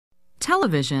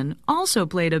Television also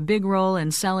played a big role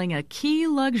in selling a key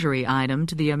luxury item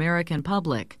to the American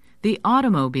public, the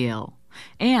automobile,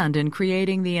 and in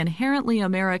creating the inherently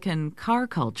American car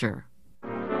culture.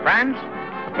 Friends,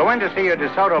 go in to see your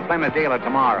DeSoto Plymouth dealer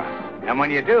tomorrow. And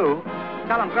when you do,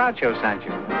 tell him Groucho sent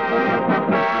you.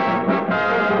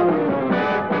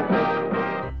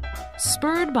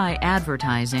 Spurred by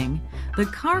advertising, the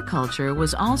car culture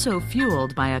was also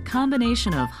fueled by a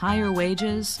combination of higher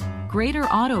wages, greater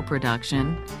auto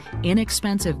production,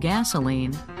 inexpensive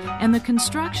gasoline, and the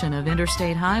construction of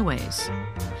interstate highways.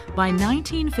 By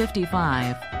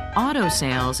 1955, auto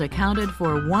sales accounted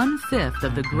for 1/5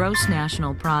 of the gross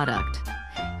national product.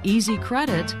 Easy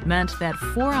credit meant that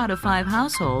 4 out of 5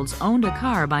 households owned a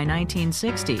car by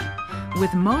 1960,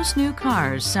 with most new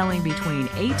cars selling between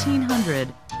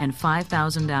 $1,800 and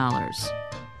 $5,000.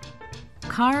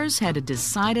 Cars had a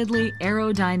decidedly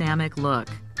aerodynamic look.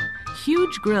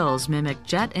 Huge grills mimicked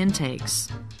jet intakes,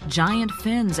 giant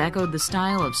fins echoed the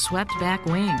style of swept-back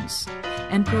wings,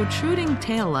 and protruding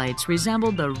taillights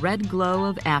resembled the red glow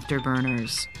of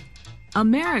afterburners.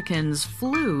 Americans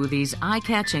flew these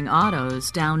eye-catching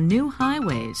autos down new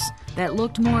highways that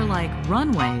looked more like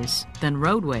runways than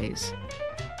roadways.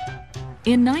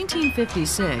 In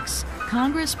 1956,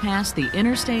 Congress passed the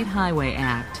Interstate Highway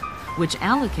Act, which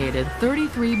allocated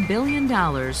 $33 billion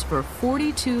for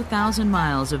 42,000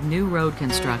 miles of new road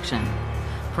construction.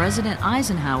 President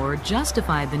Eisenhower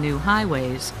justified the new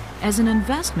highways as an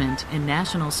investment in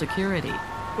national security.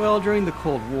 Well, during the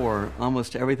Cold War,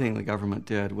 almost everything the government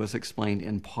did was explained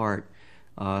in part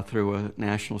through a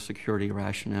national security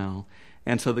rationale.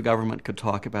 And so the government could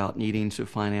talk about needing to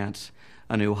finance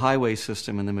a new highway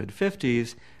system in the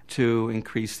mid-50s to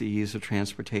increase the ease of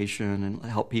transportation and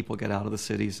help people get out of the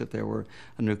cities if there were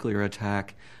a nuclear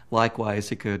attack. Likewise,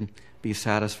 it could be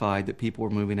satisfied that people were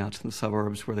moving out to the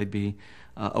suburbs where they'd be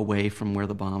away from where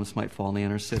the bombs might fall in the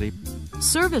inner city.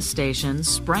 Service stations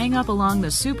sprang up along the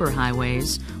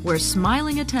superhighways where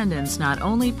smiling attendants not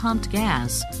only pumped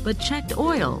gas, but checked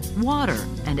oil, water,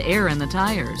 and air in the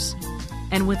tires.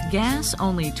 And with gas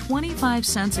only 25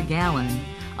 cents a gallon,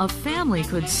 a family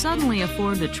could suddenly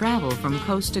afford to travel from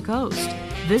coast to coast,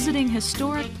 visiting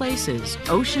historic places,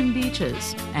 ocean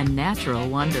beaches, and natural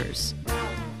wonders.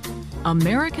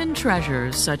 American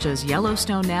treasures such as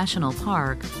Yellowstone National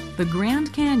Park, the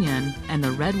Grand Canyon, and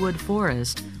the Redwood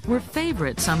Forest were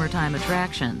favorite summertime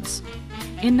attractions.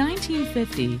 In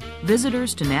 1950,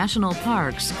 visitors to national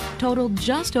parks totaled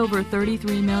just over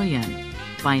 33 million.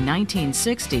 By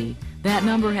 1960, that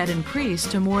number had increased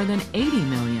to more than 80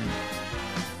 million.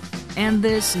 And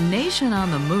this nation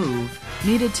on the move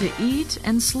needed to eat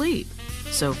and sleep,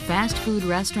 so fast food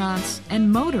restaurants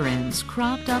and motor inns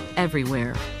cropped up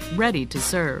everywhere, ready to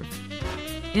serve.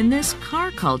 In this car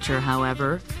culture,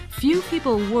 however, few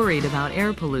people worried about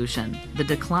air pollution, the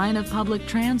decline of public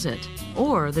transit,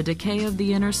 or the decay of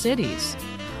the inner cities.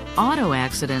 Auto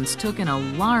accidents took an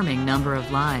alarming number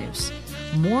of lives.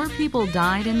 More people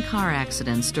died in car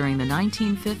accidents during the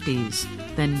 1950s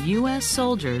than U.S.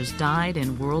 soldiers died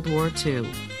in World War II.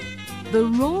 The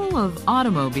role of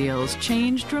automobiles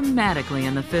changed dramatically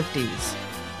in the 50s.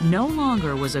 No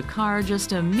longer was a car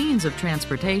just a means of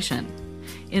transportation.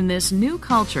 In this new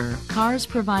culture, cars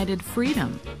provided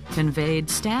freedom, conveyed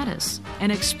status, and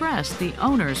expressed the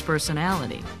owner's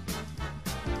personality.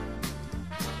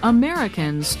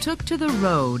 Americans took to the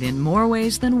road in more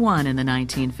ways than one in the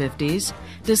 1950s,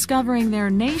 discovering their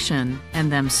nation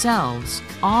and themselves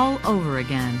all over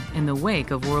again in the wake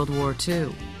of World War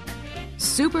II.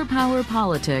 Superpower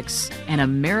politics and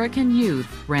American youth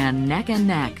ran neck and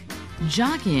neck,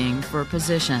 jockeying for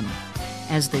position,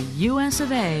 as the US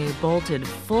of A bolted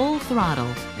full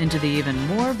throttle into the even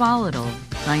more volatile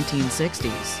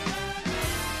 1960s.